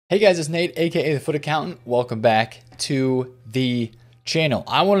Hey guys, it's Nate, aka TheFutAccountant. Welcome back to the channel.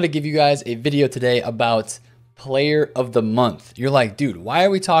 I wanted to give you guys a video today about Player of the Month. You're like, dude, why are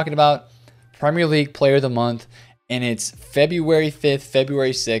we talking about Premier League Player of the Month? And it's February 5th,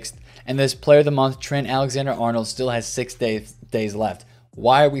 February 6th, and this Player of the Month, Trent Alexander-Arnold, still has 6 days left.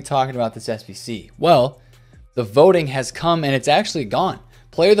 Why are we talking about this SBC? Well, the voting has come and it's actually gone.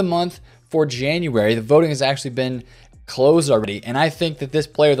 Player of the Month for January, the voting has actually been closed already, and I think that this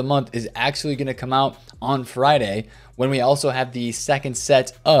Player of the Month is actually going to come out on Friday when we also have the second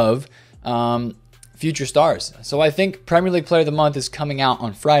set of future stars. So I think Premier League Player of the Month is coming out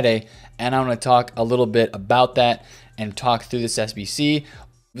on Friday, and I want to talk a little bit about that and talk through this SBC.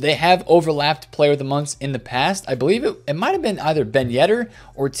 They have overlapped Player of the Months in the past. I believe it might have been either Ben Yedder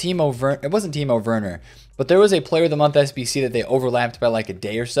or Timo Werner. It wasn't Timo Werner, but there was a Player of the Month SBC that they overlapped by like a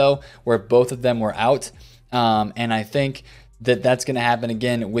day or so where both of them were out. And I think that that's going to happen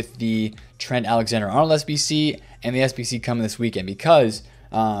again with the Trent Alexander-Arnold SBC and the SBC coming this weekend, because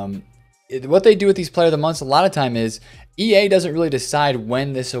what they do with these Player of the Months a lot of time is EA doesn't really decide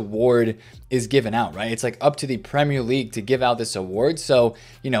when this award is given out, right? It's like up to the Premier League to give out this award. So,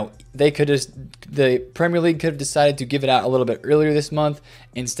 you know, the Premier League could have decided to give it out a little bit earlier this month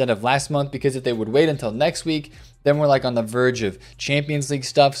instead of last month, because if they would wait until next week, then we're like on the verge of Champions League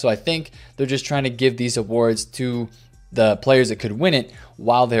stuff. So I think they're just trying to give these awards to the players that could win it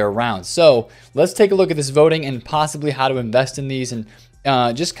while they're around. So let's take a look at this voting and possibly how to invest in these. And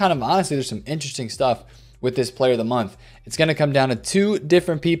just kind of honestly, there's some interesting stuff with this Player of the Month. It's going to come down to two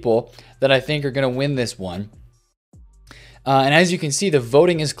different people that I think are going to win this one. And as you can see, the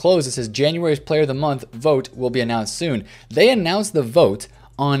voting is closed. It says January's Player of the Month vote will be announced soon. They announced the vote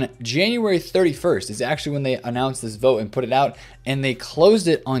on January 31st is actually when they announced this vote and put it out, and they closed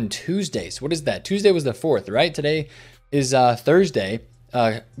it on Tuesday. So what is that? Tuesday was the 4th, right? Today is Thursday.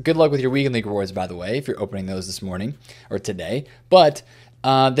 Good luck with your Weekend League rewards, by the way, if you're opening those this morning or today. But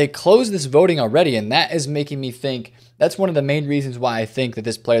they closed this voting already, and that is making me think that's one of the main reasons why I think that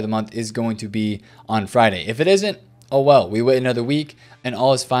this Player of the Month is going to be on Friday. If it isn't, oh well, we wait another week and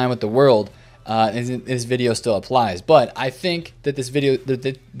all is fine with the world. This video still applies, but I think that this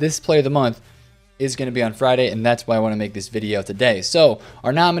Player of the Month is going to be on Friday, and that's why I want to make this video today. So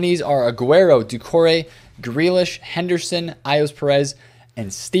our nominees are Aguero, Doucouré, Grealish, Henderson, Ios Perez,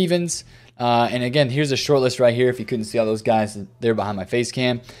 and Stevens. And again, here's a short list right here. If you couldn't see all those guys there behind my face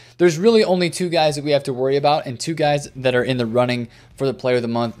cam, there's really only two guys that we have to worry about, and two guys that are in the running for the Player of the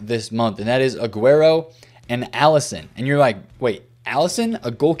Month this month, and that is Aguero and Alisson. And you're like, wait, Alisson,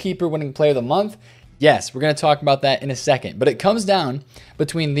 a goalkeeper winning Player of the Month? Yes, we're going to talk about that in a second. But it comes down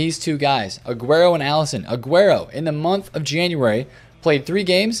between these two guys, Aguero and Alisson. Aguero, in the month of January, played 3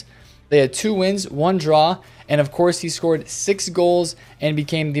 games. They had 2 wins, 1 draw, and of course he scored 6 goals and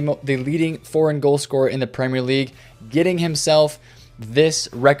became the leading foreign goal scorer in the Premier League, getting himself this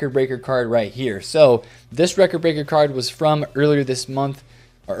record breaker card right here. So this record breaker card was from earlier this month,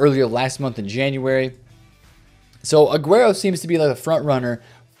 or earlier last month in January. So Aguero seems to be like the front runner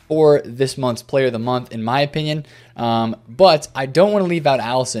for this month's Player of the Month, in my opinion. But I don't want to leave out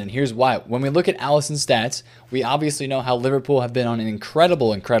Alisson. Here's why. When we look at Alisson's stats, we obviously know how Liverpool have been on an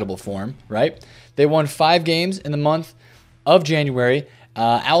incredible form, right? They won 5 games in the month of January.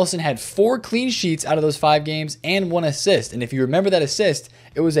 Alisson had 4 clean sheets out of those 5 games and 1 assist. And if you remember that assist,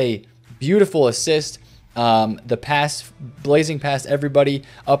 it was a beautiful assist. The pass, blazing past everybody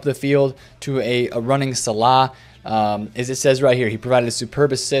up the field to a running Salah. As it says right here, he provided a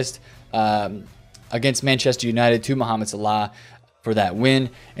superb assist against Manchester United to Mohamed Salah for that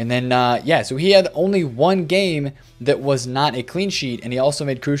win. And then, yeah, so he had only 1 game that was not a clean sheet, and he also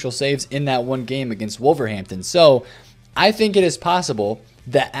made crucial saves in that 1 game against Wolverhampton. So I think it is possible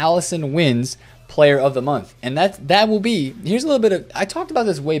that Alisson wins Player of the Month, and that will be, here's a little bit of, I talked about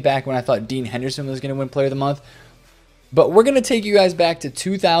this way back when I thought Dean Henderson was going to win Player of the Month, but we're going to take you guys back to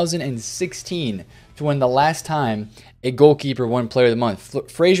 2016 to when the last time a goalkeeper won Player of the Month.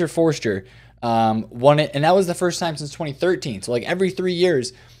 Fraser Forster won it, and that was the first time since 2013. So like every 3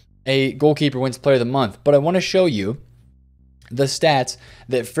 years, a goalkeeper wins Player of the Month. But I want to show you the stats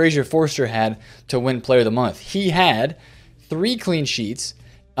that Fraser Forster had to win Player of the Month. He had 3 clean sheets,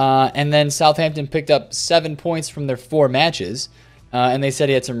 and then Southampton picked up 7 points from their 4 matches. And they said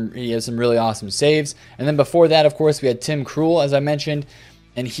he had some really awesome saves. And then before that, of course, we had Tim Krul, as I mentioned,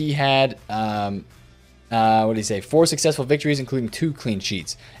 and he had what did he say? 4 successful victories, including 2 clean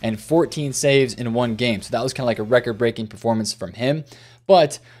sheets, and 14 saves in 1 game. So that was kind of like a record-breaking performance from him.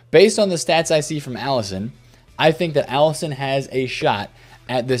 But based on the stats I see from Alisson, I think that Alisson has a shot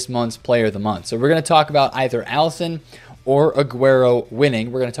at this month's Player of the Month. So we're going to talk about either Alisson or Aguero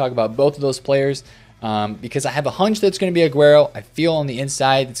winning. We're going to talk about both of those players because I have a hunch that it's going to be Aguero. I feel on the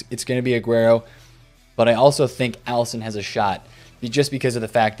inside it's going to be Aguero, but I also think Alisson has a shot just because of the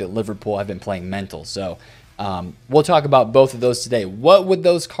fact that Liverpool have been playing mental. So we'll talk about both of those today. What would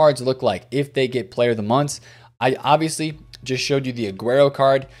those cards look like if they get Player of the Month? I obviously just showed you the Aguero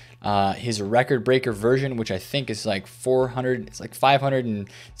card, his record breaker version, which I think is like 400, it's like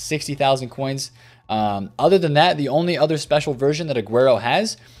 560,000 coins. Other than that, the only other special version that Aguero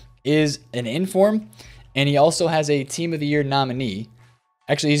has is an inform, and he also has a Team of the Year nominee.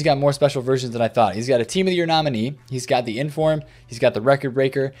 Actually, he's got more special versions than I thought. He's got a Team of the Year nominee, he's got the inform, he's got the record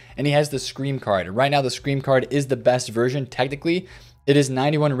breaker, and he has the Scream card. And right now, the Scream card is the best version. Technically, it is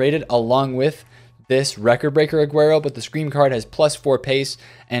 91 rated along with this record breaker Aguero, but the Scream card has +4 pace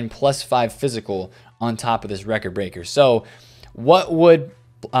and +5 physical on top of this record breaker. So what would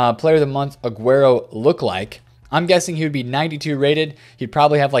Player of the Month Aguero look like? I'm guessing he would be 92 rated. He'd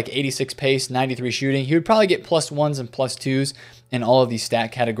probably have like 86 pace, 93 shooting. He would probably get +1s and +2s in all of these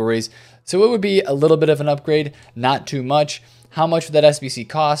stat categories. So it would be a little bit of an upgrade, not too much. How much would that SBC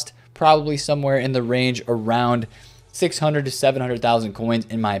cost? Probably somewhere in the range around 600 to 700,000 coins,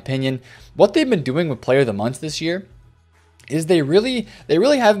 in my opinion. What they've been doing with Player of the Month this year is they really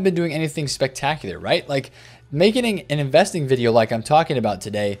haven't been doing anything spectacular, right? Like making an investing video like I'm talking about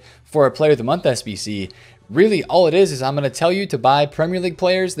today for a Player of the Month SBC, really all it is I'm going to tell you to buy Premier League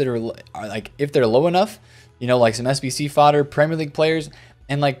players that are like, if they're low enough, you know, like some SBC fodder, Premier League players,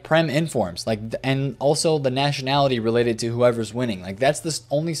 and like Prem informs, like, and also the nationality related to whoever's winning. Like that's the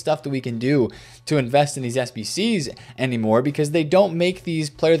only stuff that we can do to invest in these SBCs anymore, because they don't make these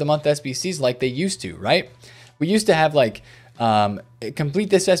Player of the Month SBCs like they used to, right? We used to have like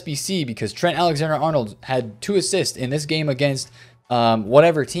complete this SBC because Trent Alexander-Arnold had 2 assists in this game against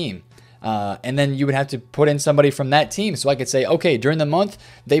whatever team. And then you would have to put in somebody from that team. So I could say, okay, during the month,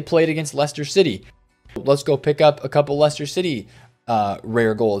 they played against Leicester City. Let's go pick up a couple Leicester City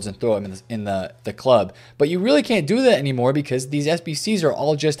rare golds and throw them in the club. But you really can't do that anymore because these SBCs are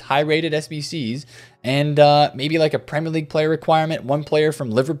all just high-rated SBCs and maybe like a Premier League player requirement, 1 player from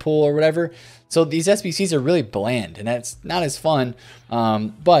Liverpool or whatever. So these SBCs are really bland, and that's not as fun,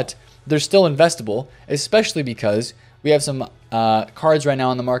 but they're still investable, especially because we have some cards right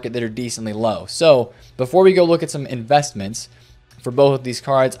now on the market that are decently low. So before we go look at some investments for both of these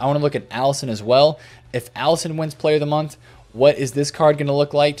cards, I want to look at Alisson as well. If Alisson wins Player of the Month, what is this card going to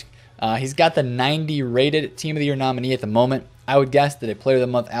look like? He's got the 90 rated Team of the Year nominee at the moment. I would guess that a Player of the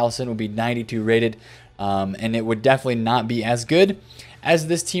Month Alisson would be 92 rated, and it would definitely not be as good as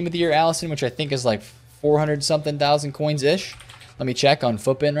this Team of the Year Alisson, which I think is like 400-something thousand coins-ish. Let me check on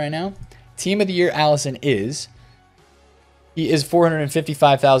Footbin right now. Team of the Year Alisson is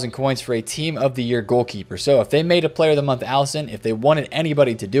 455,000 coins for a Team of the Year goalkeeper. So if they made a Player of the Month Alisson, if they wanted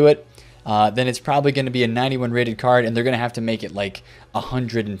anybody to do it, then it's probably going to be a 91 rated card, and they're going to have to make it like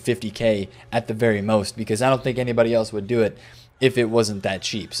 150K at the very most, because I don't think anybody else would do it if it wasn't that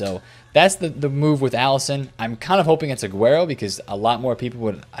cheap. So that's the move with Alisson. I'm kind of hoping it's Aguero, because a lot more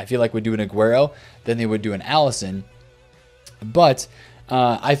people I feel like would do an Aguero than they would do an Alisson. But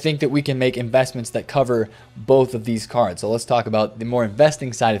I think that we can make investments that cover both of these cards. So let's talk about the more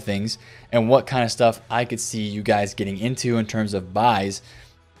investing side of things and what kind of stuff I could see you guys getting into in terms of buys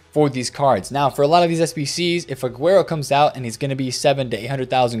for these cards. Now, for a lot of these SBCs, if Aguero comes out and he's going to be 700 to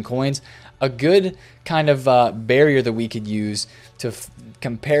 800,000 coins, a good kind of barrier that we could use to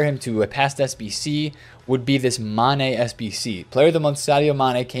compare him to a past SBC would be this Mane SBC. Player of the Month Sadio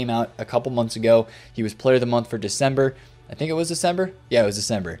Mane came out a couple months ago. He was Player of the Month for December. I think it was December. Yeah, it was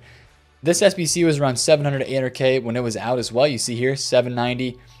December. This SBC was around 700 to 800K when it was out as well. You see here,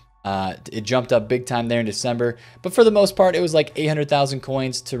 790. It jumped up big time there in December, but for the most part, it was like 800,000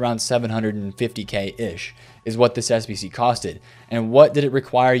 coins to around 750K-ish is what this SBC costed. And what did it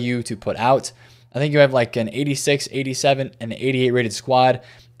require you to put out? I think you have like an 86, 87, and 88 rated squad.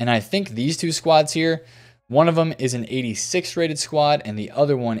 And I think these 2 squads here, one of them is an 86 rated squad, and the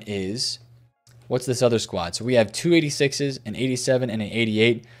other one is, what's this other squad? So we have 2 86s, an 87, and an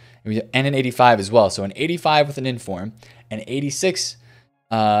 88, and an 85 as well. So an 85 with an inform, an 86,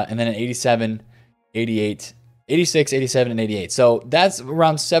 and then an 87, 88, 86, 87, and 88. So that's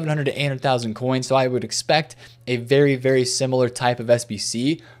around 700 to 800,000 coins. So I would expect a very, very similar type of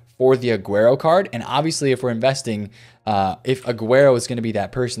SBC for the Aguero card. And obviously, if we're investing, if Aguero is going to be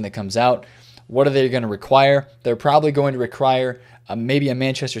that person that comes out, what are they going to require? They're probably going to require maybe a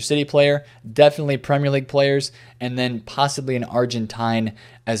Manchester City player, definitely Premier League players, and then possibly an Argentine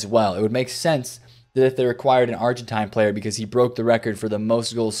as well. It would make sense that if they required an Argentine player, because he broke the record for the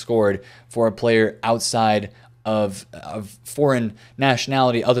most goals scored for a player outside of foreign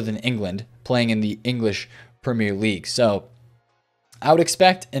nationality other than England playing in the English Premier League. So I would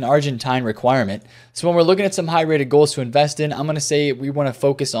expect an Argentine requirement. So when we're looking at some high rated goals to invest in, I'm going to say we want to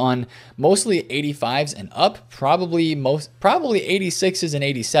focus on mostly 85s and up, probably 86s and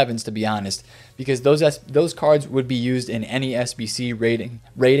 87s to be honest, because those cards would be used in any SBC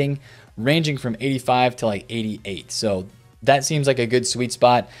rating ranging from 85 to like 88. So that seems like a good sweet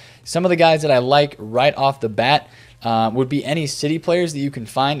spot. Some of the guys that I like right off the bat would be any City players that you can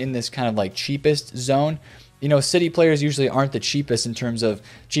find in this kind of like cheapest zone. You know, City players usually aren't the cheapest in terms of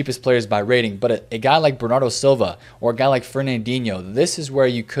cheapest players by rating, but a guy like Bernardo Silva or a guy like Fernandinho, this is where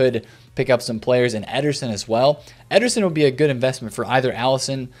you could pick up some players, and Ederson as well. Ederson would be a good investment for either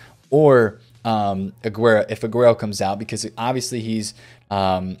Alisson or Aguero if Aguero comes out, because obviously he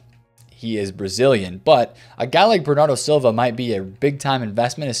is Brazilian. But a guy like Bernardo Silva might be a big time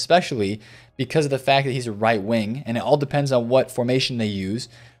investment, especially because of the fact that he's a right wing, and it all depends on what formation they use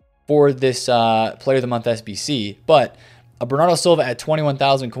for this Player of the Month SBC. But a Bernardo Silva at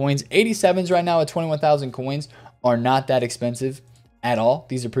 21,000 coins, 87s right now at 21,000 coins are not that expensive at all.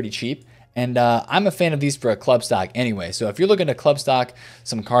 These are pretty cheap. And I'm a fan of these for a club stock anyway. So if you're looking to club stock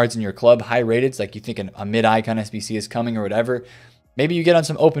some cards in your club, high rated, like you think a mid-icon SBC is coming or whatever, maybe you get on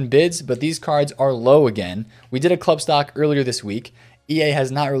some open bids, but these cards are low again. We did a club stock earlier this week. EA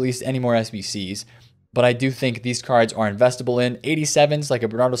has not released any more SBCs, but I do think these cards are investable in. 87s like a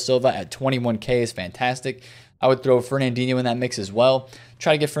Bernardo Silva at 21K is fantastic. I would throw Fernandinho in that mix as well.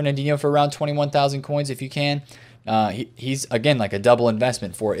 Try to get Fernandinho for around 21,000 coins if you can. He's, again, like a double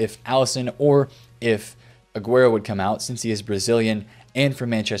investment for if Alisson or if Aguero would come out, since he is Brazilian and from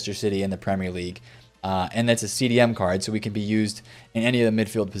Manchester City in the Premier League. And that's a CDM card, so we can be used in any of the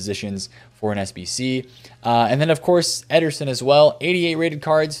midfield positions for an SBC. And then, of course, Ederson as well. 88 rated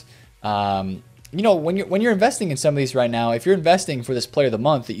cards. You know, when you're investing in some of these right now, if you're investing for this Player of the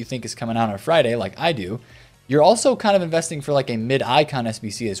Month that you think is coming out on Friday, like I do, you're also kind of investing for like a mid-icon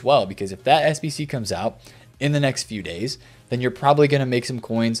SBC as well, because if that SBC comes out in the next few days, then you're probably going to make some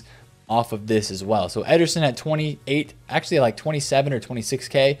coins off of this as well. So Ederson at 28, actually like 27 or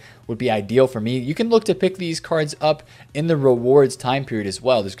 26K would be ideal for me. You can look to pick these cards up in the rewards time period as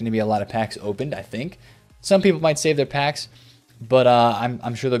well. There's going to be a lot of packs opened, I think. Some people might save their packs, but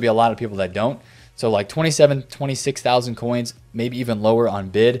I'm sure there'll be a lot of people that don't. So like 27, 26,000 coins, maybe even lower on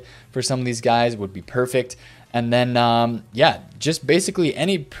bid for some of these guys would be perfect. And then, yeah, just basically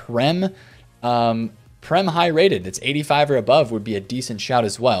any Prem high rated that's 85 or above would be a decent shout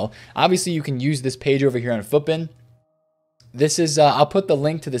as well. Obviously, you can use this page over here on FUTBIN. This is, I'll put the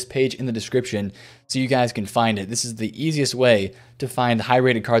link to this page in the description so you guys can find it. This is the easiest way to find high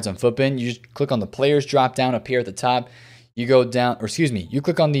rated cards on FUTBIN. You just click on the players drop down up here at the top. You go down, or excuse me, you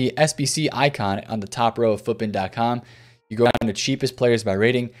click on the SBC icon on the top row of FUTBIN.com. You go down to cheapest players by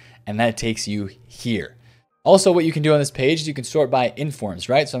rating, and that takes you here. Also, what you can do on this page is you can sort by informs,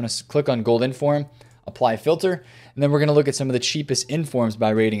 right? So I'm going to click on gold inform, apply filter, and then we're going to look at some of the cheapest informs by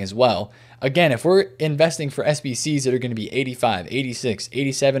rating as well. Again, if we're investing for SBCs that are going to be 85, 86,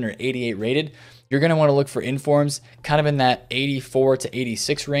 87, or 88 rated, you're going to want to look for informs kind of in that 84 to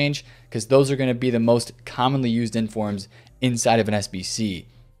 86 range, because those are going to be the most commonly used informs inside of an SBC.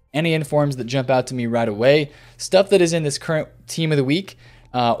 Any informs that jump out to me right away, stuff that is in this current team of the week,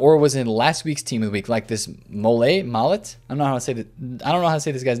 or was in last week's team of the week, like this Mallet. I don't know how to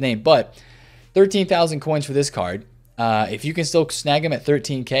say this guy's name, but 13,000 coins for this card. If you can still snag him at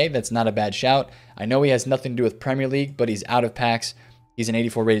 13K, that's not a bad shout. I know he has nothing to do with Premier League, but he's out of packs. He's an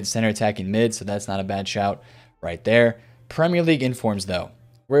 84 rated center attacking mid, so that's not a bad shout right there. Premier League informs though.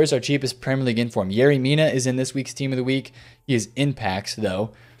 Where's our cheapest Premier League inform? Yerry Mina is in this week's team of the week. He is in packs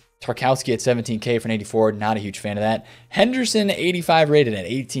though. Tarkowski at 17K for an 84, not a huge fan of that. Henderson 85 rated at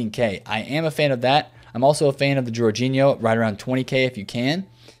 18K. I am a fan of that. I'm also a fan of the Jorginho, right around 20K if you can.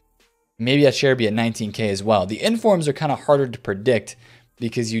 Maybe that share be at 19K as well. The informs are kind of harder to predict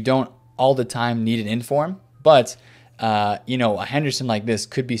because you don't all the time need an inform, but you know, a Henderson like this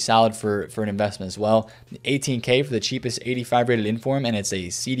could be solid for an investment as well. 18K for the cheapest 85 rated inform, and it's a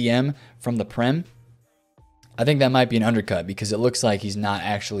CDM from the Prem. I think that might be an undercut because it looks like he's not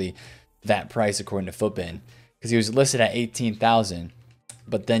actually that price according to FUTBIN, because he was listed at 18,000,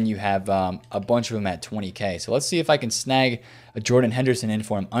 but then you have a bunch of them at 20K. So let's see if I can snag a Jordan Henderson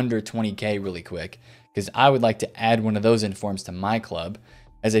inform under 20K really quick, because I would like to add one of those informs to my club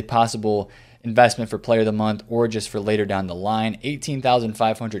as a possible investment for Player of the Month or just for later down the line.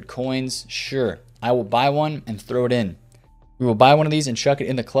 18,500 coins. Sure, I will buy one and throw it in. We will buy one of these and chuck it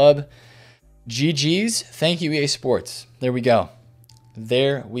in the club. GG's. Thank you, EA Sports. There we go.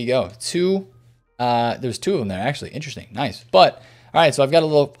 There we go. Two There's two of them there, actually. Interesting. Nice. But, all right, so I've got a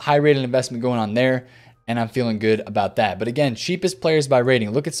little high-rated investment going on there, and I'm feeling good about that. But, again, cheapest players by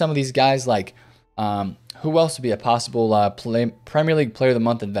rating. Look at some of these guys like who else would be a possible Premier League Player of the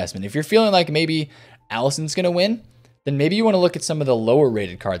Month investment? If you're feeling like maybe Alisson's going to win, then maybe you want to look at some of the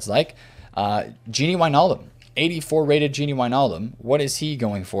lower-rated cards like Gini Wijnaldum. 84 rated Gini Wijnaldum. What is he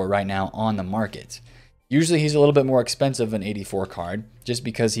going for right now on the market? Usually he's a little bit more expensive than 84 card just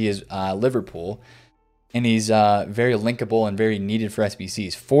because he is Liverpool and he's very linkable and very needed for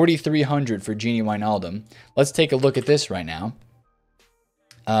SBCs. 4,300 for Gini Wijnaldum. Let's take a look at this right now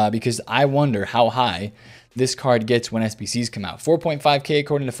because I wonder how high this card gets when SBCs come out. 4.5K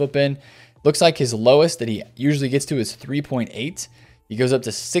according to FutBin. Looks like his lowest that he usually gets to is 3.8. He goes up to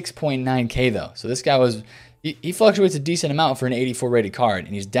 6.9K though. So this guy was, he fluctuates a decent amount for an 84 rated card,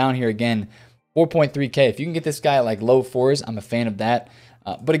 and he's down here again, 4.3K. If you can get this guy at like low fours, I'm a fan of that.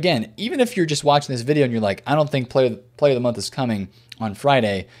 But again, even if you're just watching this video and you're like, I don't think Player of the Month is coming on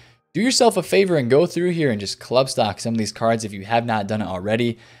Friday, do yourself a favor and go through here and just club stock some of these cards if you have not done it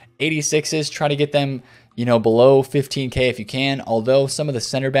already. 86s, try to get them, you know, below 15K if you can. Although some of the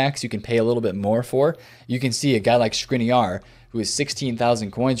center backs you can pay a little bit more for. You can see a guy like Skriniar, who is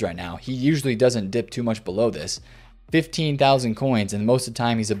 16,000 coins right now. He usually doesn't dip too much below this. 15,000 coins, and most of the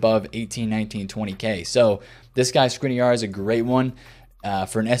time he's above 18, 19, 20K. So this guy Skriniar is a great one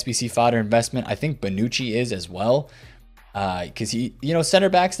for an SBC fodder investment. I think Bonucci is as well. Because he, you know, center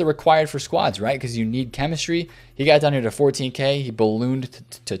backs, they're required for squads, right? Because you need chemistry. He got down here to 14K. He ballooned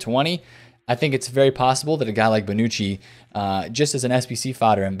to 20. I think it's very possible that a guy like Bonucci, just as an SBC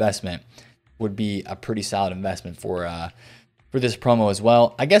fodder investment, would be a pretty solid investment for this promo as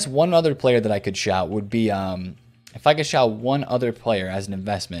well. I guess one other player that I could shout would be, if I could shout one other player as an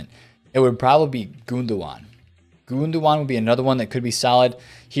investment, it would probably be Gundogan. Gundogan would be another one that could be solid.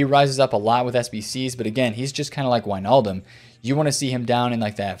 He rises up a lot with SBCs, but again, he's just kind of like Wijnaldum. You want to see him down in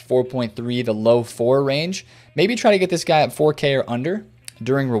like that 4.3 to low 4 range. Maybe try to get this guy at 4K or under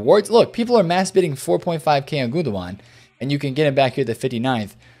during rewards. Look, people are mass bidding 4.5K on Gundogan, and you can get him back here at the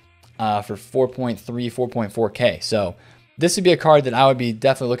 59th for 4.3, 4.4K. So this would be a card that I would be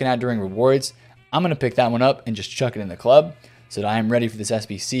definitely looking at during rewards. I'm going to pick that one up and just chuck it in the club so that I am ready for this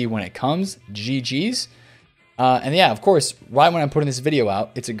SBC when it comes. GG's. And yeah, of course, right when I'm putting this video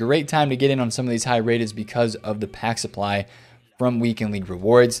out, it's a great time to get in on some of these high rateds because of the pack supply from Weekend League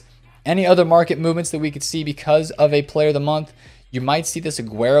rewards. Any other market movements that we could see because of a Player of the Month? You might see this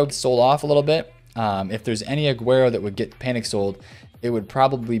Aguero sold off a little bit. If there's any Aguero that would get panic sold, it would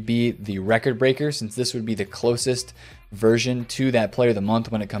probably be the Record Breaker, since this would be the closest version to that Player of the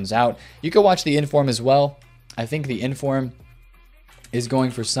Month when it comes out. You can watch the Inform as well. I think the Inform is going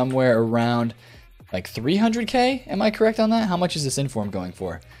for somewhere around like 300K. Am I correct on that? How much is this Inform going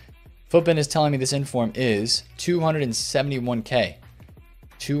for? FutBin is telling me this Inform is 271K.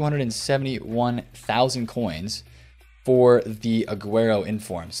 271,000 coins for the Aguero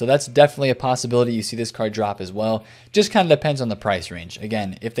Inform. So that's definitely a possibility. You see this card drop as well. Just kind of depends on the price range.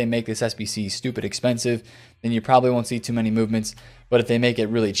 Again, if they make this SBC stupid expensive, then you probably won't see too many movements. But if they make it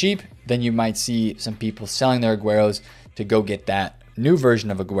really cheap, then you might see some people selling their Agueros to go get that new version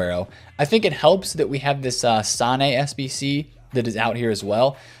of Aguero. I think it helps that we have this Sane SBC that is out here as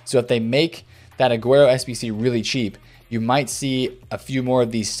well. So if they make that Aguero SBC really cheap, you might see a few more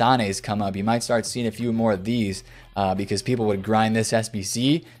of these Sanes come up. You might start seeing a few more of these because people would grind this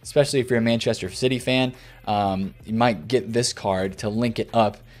SBC, especially if you're a Manchester City fan. You might get this card to link it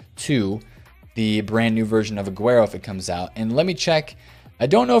up to the brand new version of Aguero if it comes out. And let me check. I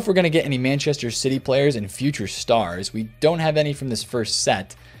don't know if we're going to get any Manchester City players and future stars. We don't have any from this first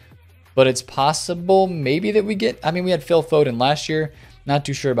set, but it's possible maybe that we get, I mean, we had Phil Foden last year. Not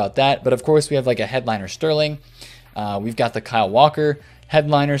too sure about that, but of course we have like a headliner Sterling. We've got the Kyle Walker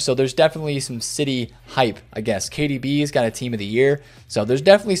headliner, so there's definitely some City hype, I guess. KDB's got a team of the year, so there's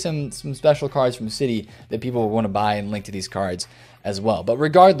definitely some special cards from City that people will want to buy and link to these cards as well. But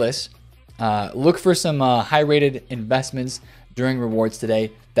regardless, look for some high-rated investments during rewards today.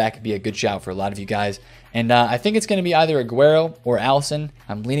 That could be a good shout for a lot of you guys. And I think it's going to be either Aguero or Alisson.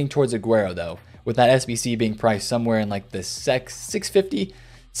 I'm leaning towards Aguero, though, with that SBC being priced somewhere in like the 650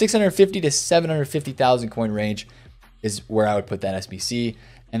 to 750,000 coin range is where I would put that SBC.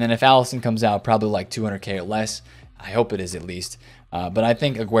 And then if Alisson comes out, probably like 200K or less. I hope it is at least. But I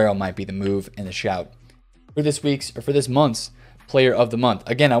think Aguero might be the move and the shout for this week's or for this month's Player of the Month.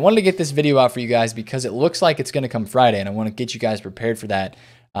 Again, I wanted to get this video out for you guys because it looks like it's going to come Friday, and I want to get you guys prepared for that.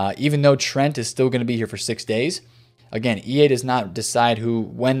 Even though Trent is still going to be here for 6 days. Again, EA does not decide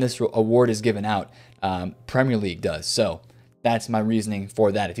when this award is given out. Premier League does. So that's my reasoning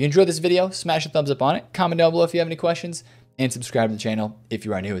for that. If you enjoyed this video, smash a thumbs up on it. Comment down below if you have any questions, and subscribe to the channel if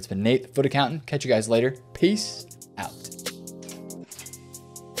you are new. It's been Nate, the Foot Accountant. Catch you guys later. Peace.